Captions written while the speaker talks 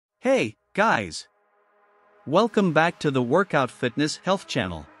Hey, guys! Welcome back to the Workout Fitness Health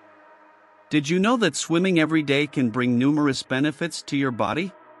channel. Did you know that swimming every day can bring numerous benefits to your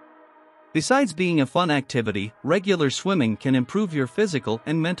body? Besides being a fun activity, regular swimming can improve your physical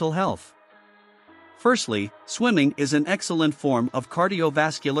and mental health. Firstly, swimming is an excellent form of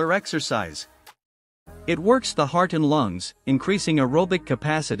cardiovascular exercise. It works the heart and lungs, increasing aerobic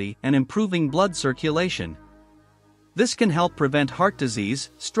capacity and improving blood circulation. This can help prevent heart disease,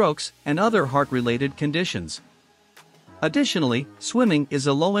 strokes, and other heart-related conditions. Additionally, swimming is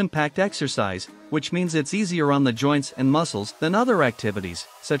a low-impact exercise, which means it's easier on the joints and muscles than other activities,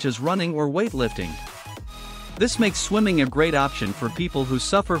 such as running or weightlifting. This makes swimming a great option for people who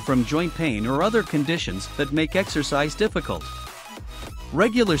suffer from joint pain or other conditions that make exercise difficult.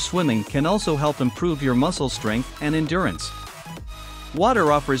 Regular swimming can also help improve your muscle strength and endurance.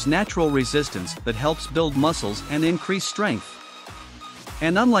 Water offers natural resistance that helps build muscles and increase strength.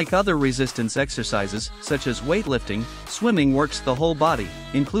 And unlike other resistance exercises, such as weightlifting, swimming works the whole body,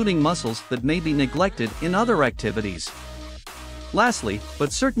 including muscles that may be neglected in other activities. Lastly,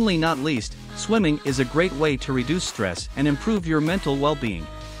 but certainly not least, swimming is a great way to reduce stress and improve your mental well-being.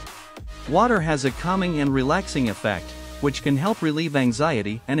 Water has a calming and relaxing effect, which can help relieve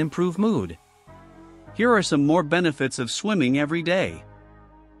anxiety and improve mood. Here are some more benefits of swimming every day.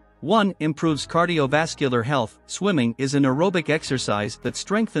 1. Improves cardiovascular health. Swimming is an aerobic exercise that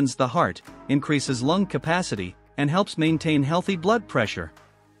strengthens the heart, increases lung capacity, and helps maintain healthy blood pressure.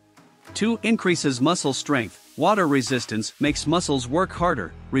 2. Increases muscle strength. Water resistance makes muscles work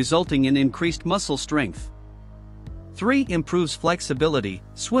harder, resulting in increased muscle strength. 3. Improves flexibility.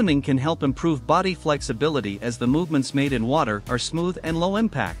 Swimming can help improve body flexibility as the movements made in water are smooth and low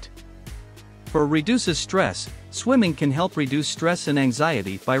impact. 4. Reduces stress. Swimming can help reduce stress and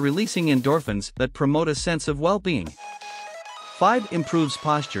anxiety by releasing endorphins that promote a sense of well-being. 5. Improves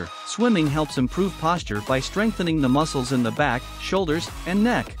posture. Swimming helps improve posture by strengthening the muscles in the back, shoulders, and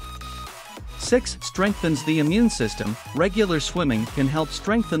neck. 6. Strengthens the immune system. Regular swimming can help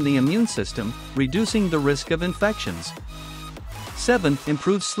strengthen the immune system, reducing the risk of infections. 7.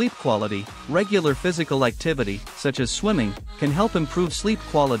 Improves sleep quality. Regular physical activity, such as swimming, can help improve sleep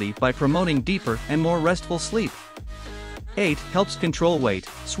quality by promoting deeper and more restful sleep. 8. Helps control weight.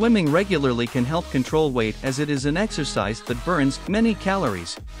 Swimming regularly can help control weight as it is an exercise that burns many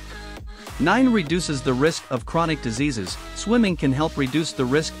calories. 9. Reduces the risk of chronic diseases. Swimming can help reduce the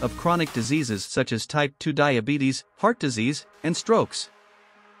risk of chronic diseases such as type 2 diabetes, heart disease, and strokes.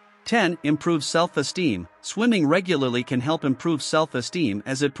 10. Improves self-esteem. Swimming regularly can help improve self-esteem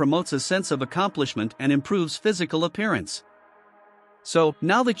as it promotes a sense of accomplishment and improves physical appearance. So,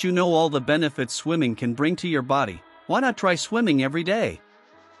 now that you know all the benefits swimming can bring to your body, why not try swimming every day?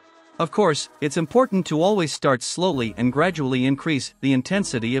 Of course, it's important to always start slowly and gradually increase the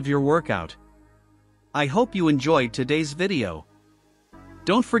intensity of your workout. I hope you enjoyed today's video.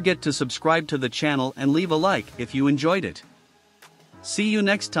 Don't forget to subscribe to the channel and leave a like if you enjoyed it. See you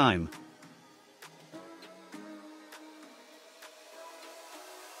next time.